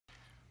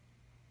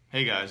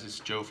Hey guys, it's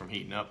Joe from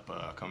Heating Up,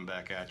 coming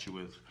back at you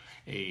with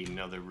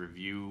another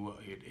review.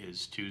 It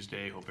is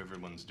Tuesday. Hope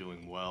everyone's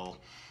doing well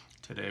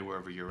today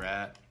wherever you're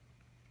at.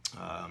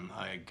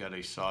 I got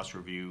a sauce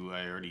review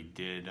I already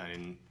did.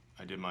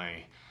 I did my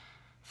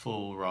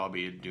full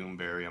Robbie at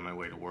Doomberry on my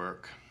way to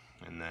work,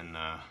 and then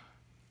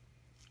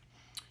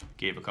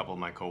gave a couple of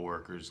my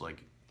coworkers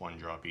like one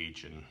drop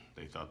each, and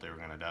they thought they were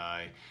gonna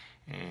die,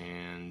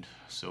 and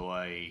so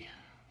I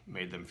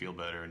made them feel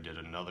better and did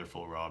another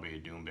full Robbie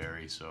at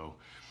Doomberry. So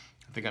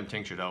I think I'm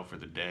tinctured out for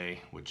the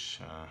day, which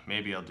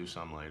maybe I'll do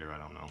some later, I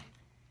don't know.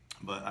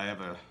 But I have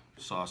a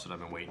sauce that I've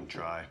been waiting to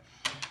try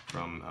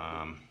from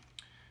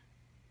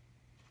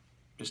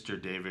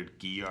Mr. David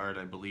Guillard,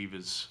 I believe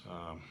is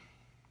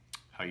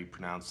how you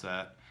pronounce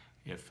that.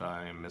 If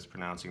I am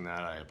mispronouncing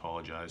that, I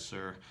apologize,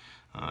 sir.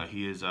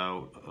 He is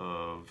out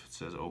of, it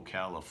says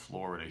Ocala,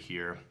 Florida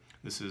here.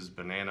 This is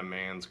Banana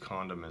Man's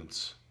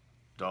Condiments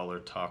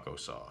 $1 taco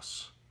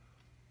sauce,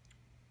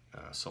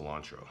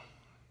 cilantro.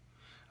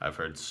 I've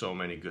heard so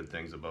many good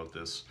things about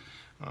this,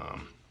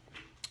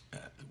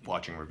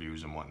 watching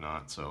reviews and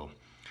whatnot. So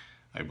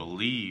I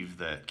believe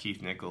that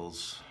Keith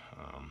Nichols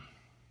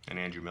and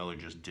Andrew Miller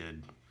just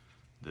did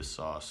this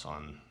sauce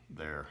on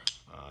their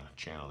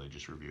channel. They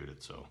just reviewed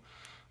it. So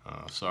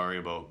sorry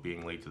about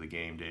being late to the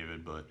game,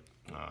 David, but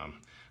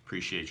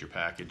appreciate your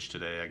package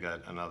today. I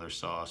got another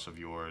sauce of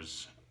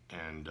yours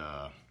and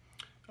a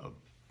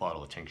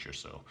bottle of tincture,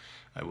 so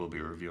I will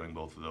be reviewing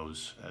both of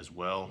those as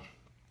well.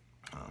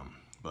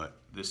 But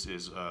this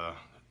is,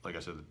 like I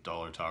said, the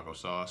 $1 taco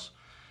sauce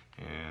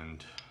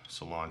and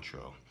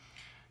cilantro.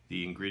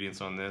 The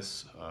ingredients on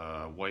this,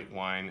 white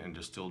wine and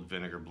distilled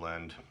vinegar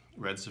blend,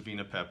 red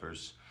Savina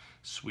peppers,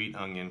 sweet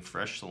onion,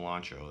 fresh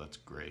cilantro, that's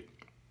great,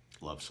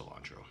 love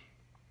cilantro,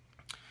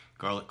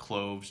 garlic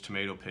cloves,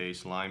 tomato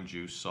paste, lime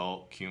juice,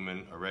 salt,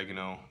 cumin,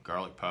 oregano,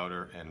 garlic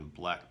powder, and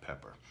black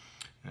pepper.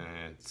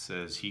 And it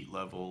says heat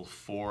level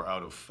 4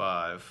 out of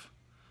 5,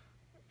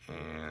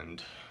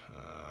 and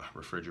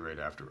refrigerate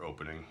after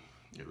opening.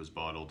 It was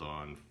bottled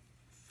on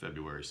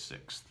February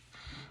 6th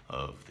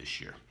of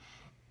this year.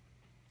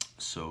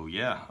 So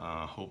yeah,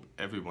 hope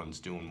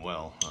everyone's doing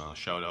well.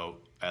 Shout out,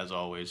 as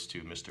always,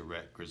 to Mr.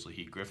 Rhett Grizzly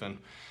Heat Griffin.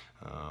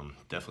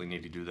 Definitely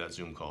need to do that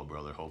Zoom call,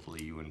 brother.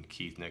 Hopefully you and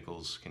Keith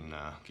Nichols can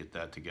get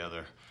that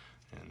together,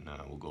 and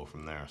we'll go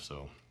from there.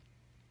 So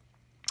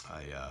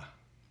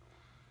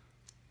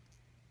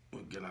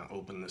we're gonna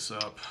open this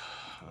up.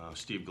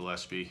 Steve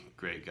Gillespie,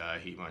 great guy,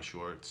 Heat My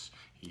Shorts.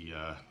 He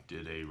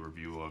did a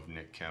review of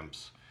Nick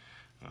Kemp's,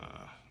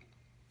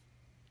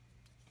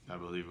 I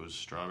believe it was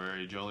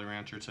Strawberry Jolly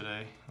Rancher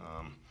today.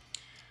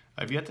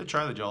 I've yet to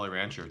try the Jolly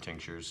Rancher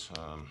tinctures.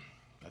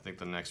 I think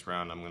the next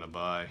round I'm gonna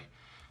buy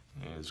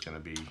is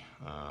gonna be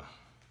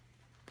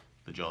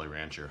the Jolly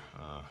Rancher.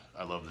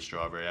 I love the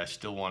strawberry. I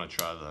still wanna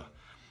try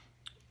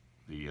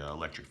the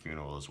Electric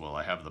Funeral as well.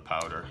 I have the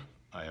powder.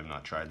 I have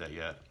not tried that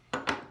yet,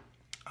 but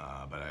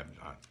I have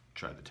not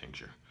tried the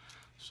tincture.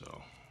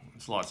 So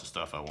it's lots of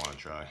stuff I want to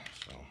try.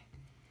 So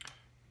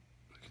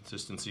the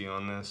consistency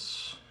on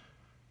this,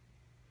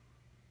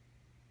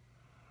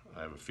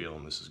 I have a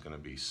feeling this is going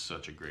to be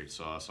such a great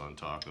sauce on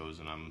tacos,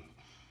 and I'm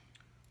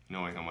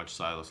knowing how much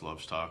Silas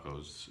loves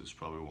tacos, this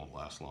probably won't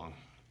last long.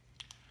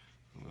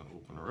 I'm going to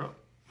open her up,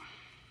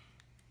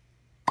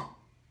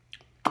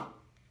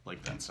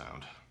 like that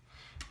sound,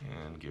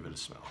 and give it a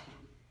smell.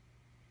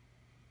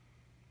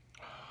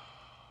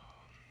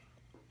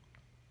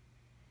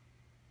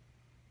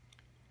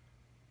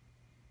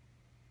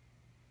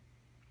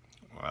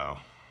 Wow.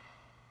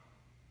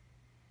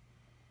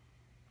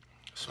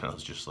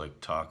 Smells just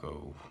like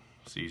taco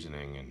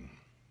seasoning, and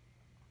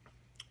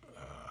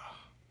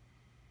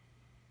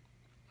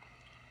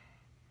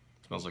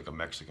smells like a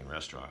Mexican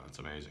restaurant. It's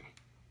amazing.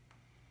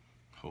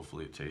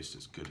 Hopefully it tastes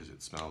as good as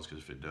it smells,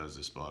 because if it does,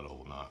 this bottle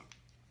will not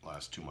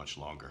last too much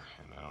longer,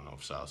 and I don't know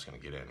if Sal's gonna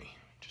get any.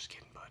 Just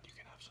kidding, bud, you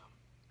can have some.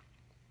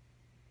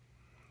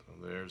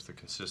 So there's the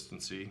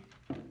consistency.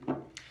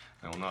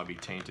 I will not be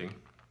tainting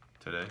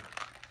today.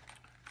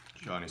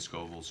 Johnny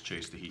Scoville's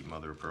Chase the Heat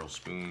Mother of Pearl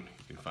Spoon.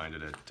 You can find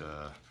it at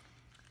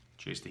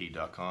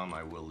chasetheheat.com.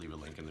 I will leave a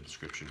link in the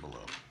description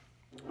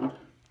below.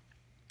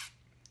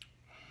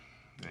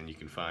 And you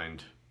can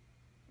find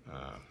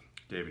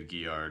David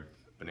Guillard,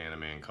 Banana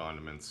Man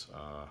Condiments,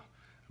 I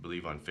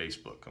believe on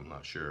Facebook. I'm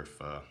not sure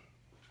if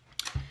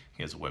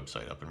he has a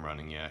website up and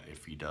running yet.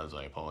 If he does,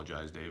 I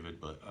apologize,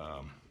 David, but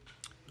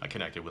I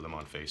connected with him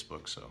on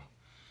Facebook, so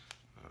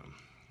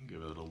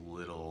give it a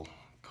little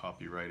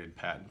copyrighted,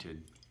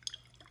 patented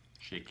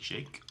shake,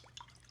 shake.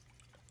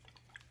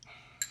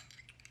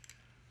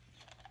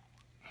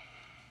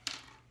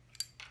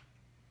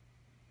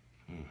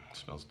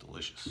 Smells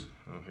delicious.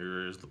 Oh,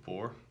 here is the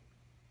pour.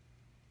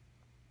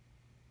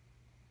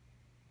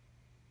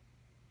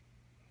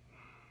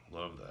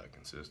 Love that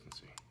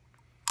consistency.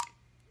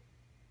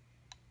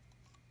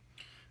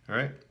 All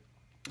right,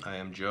 I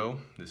am Joe.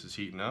 This is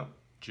Heating Up.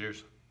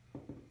 Cheers.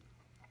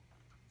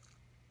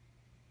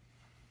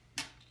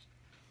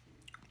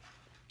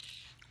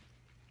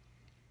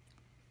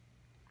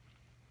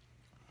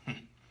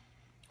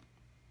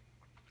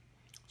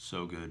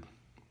 So good.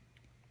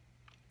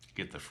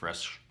 Get the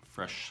fresh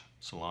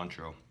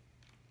cilantro,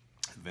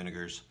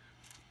 vinegars.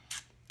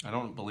 I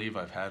don't believe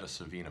I've had a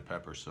Savina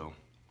pepper, so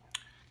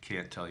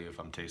can't tell you if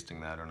I'm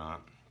tasting that or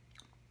not.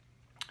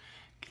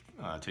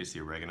 Taste the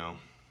oregano,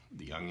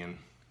 the onion.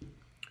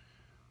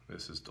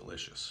 This is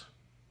delicious.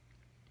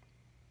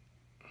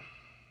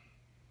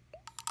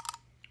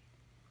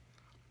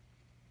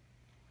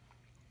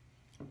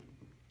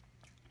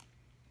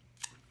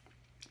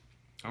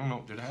 I don't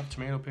know, did it have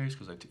tomato paste?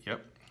 Because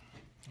yep,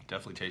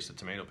 definitely tasted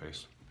tomato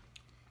paste.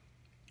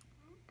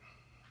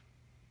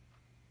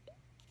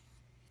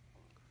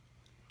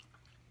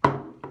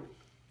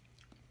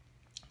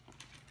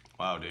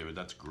 Wow, David,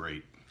 that's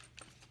great.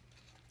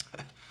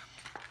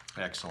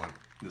 Excellent.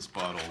 This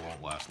bottle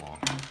won't last long.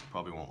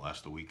 Probably won't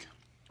last a week.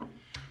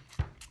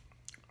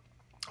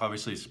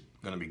 Obviously, it's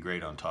going to be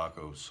great on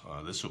tacos.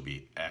 This will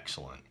be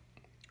excellent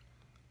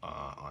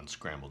on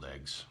scrambled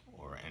eggs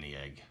or any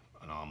egg,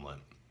 an omelet.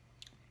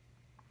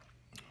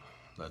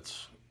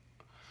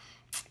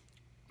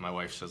 My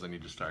wife says I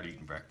need to start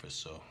eating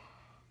breakfast, so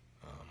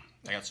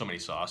I got so many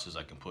sauces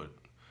I can put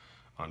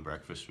on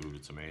breakfast food.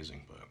 It's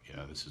amazing. But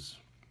yeah, this is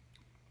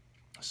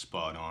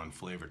spot on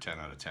flavor, 10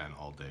 out of 10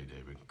 all day,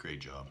 David. Great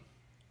job.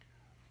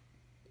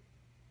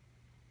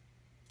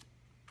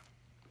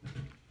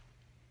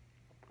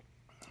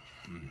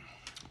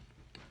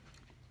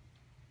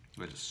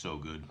 That is so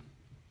good.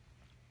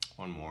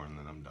 One more and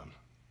then I'm done.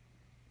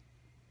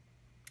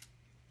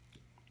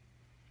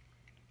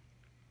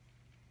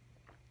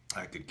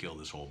 I could kill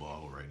this whole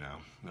bottle right now.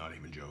 Not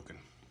even joking.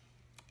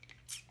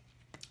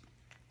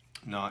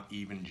 Not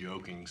even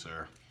joking,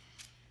 sir.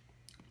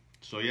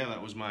 So yeah, that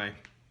was my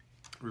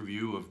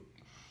review of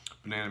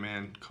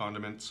Bananuh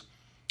Condiments,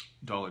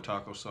 Dollar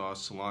Taco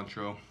Sauce,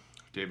 Cilantro,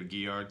 David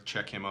Guillard.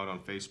 Check him out on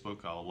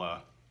Facebook.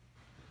 I'll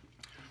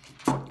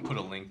put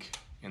a link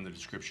in the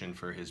description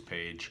for his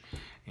page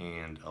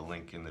and a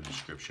link in the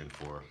description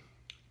for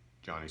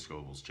Johnny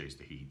Scoville's Chase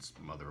the Heat's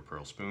Mother of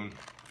Pearl Spoon.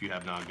 If you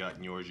have not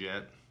gotten yours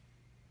yet,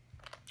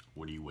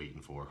 what are you waiting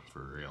for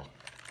real?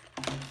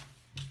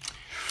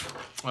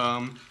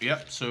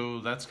 Yep, so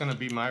that's going to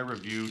be my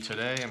review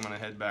today. I'm going to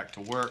head back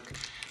to work.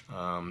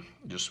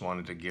 Just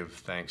wanted to give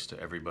thanks to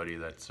everybody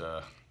that's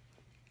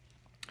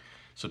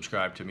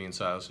subscribed to me and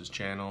Silas's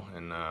channel,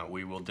 and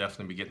we will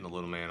definitely be getting the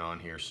little man on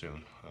here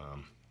soon.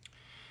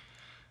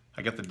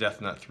 I got the Death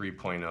Nut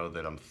 3.0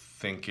 that I'm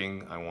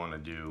thinking I want to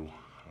do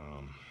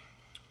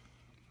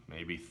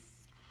maybe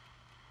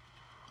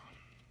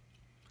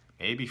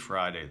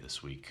Friday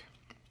this week.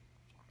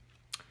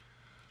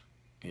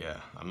 Yeah,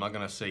 I'm not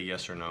gonna say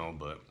yes or no,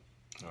 but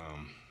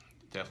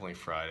definitely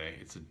Friday.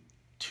 It's a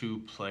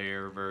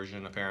 2-player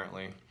version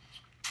apparently,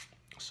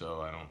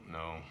 so I don't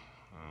know.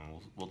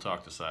 We'll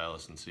talk to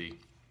Silas and see.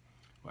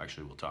 Well,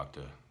 actually, we'll talk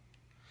to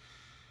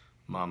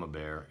Mama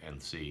Bear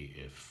and see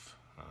if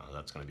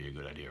that's gonna be a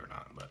good idea or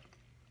not. But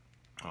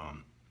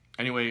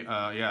anyway,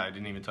 yeah, I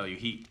didn't even tell you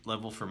heat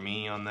level for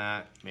me on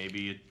that.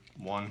 Maybe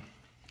 1.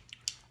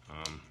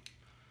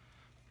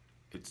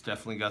 It's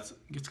definitely got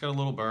a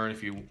little burn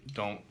if you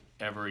don't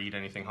ever eat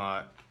anything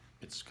hot.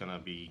 It's gonna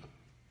be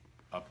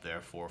up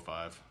there, 4 or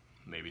 5,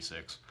 maybe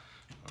 6.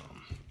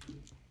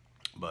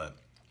 But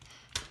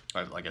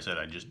like I said,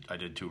 I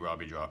did 2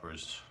 Robbie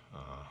droppers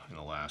in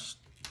the last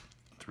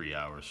 3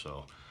 hours,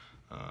 so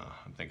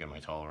I'm thinking my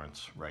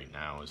tolerance right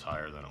now is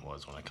higher than it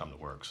was when I come to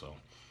work. So,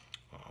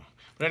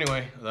 but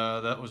anyway,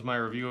 that was my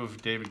review of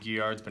David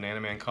Guillard's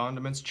Bananuh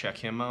Condiments. Check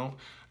him out.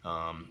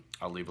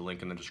 I'll leave a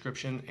link in the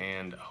description,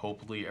 and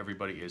hopefully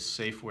everybody is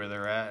safe where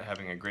they're at,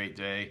 having a great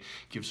day.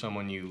 Give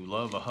someone you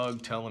love a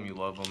hug, tell them you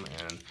love them,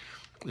 and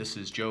this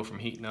is Joe from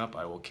Heating Up.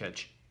 I will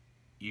catch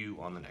you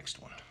on the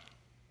next one.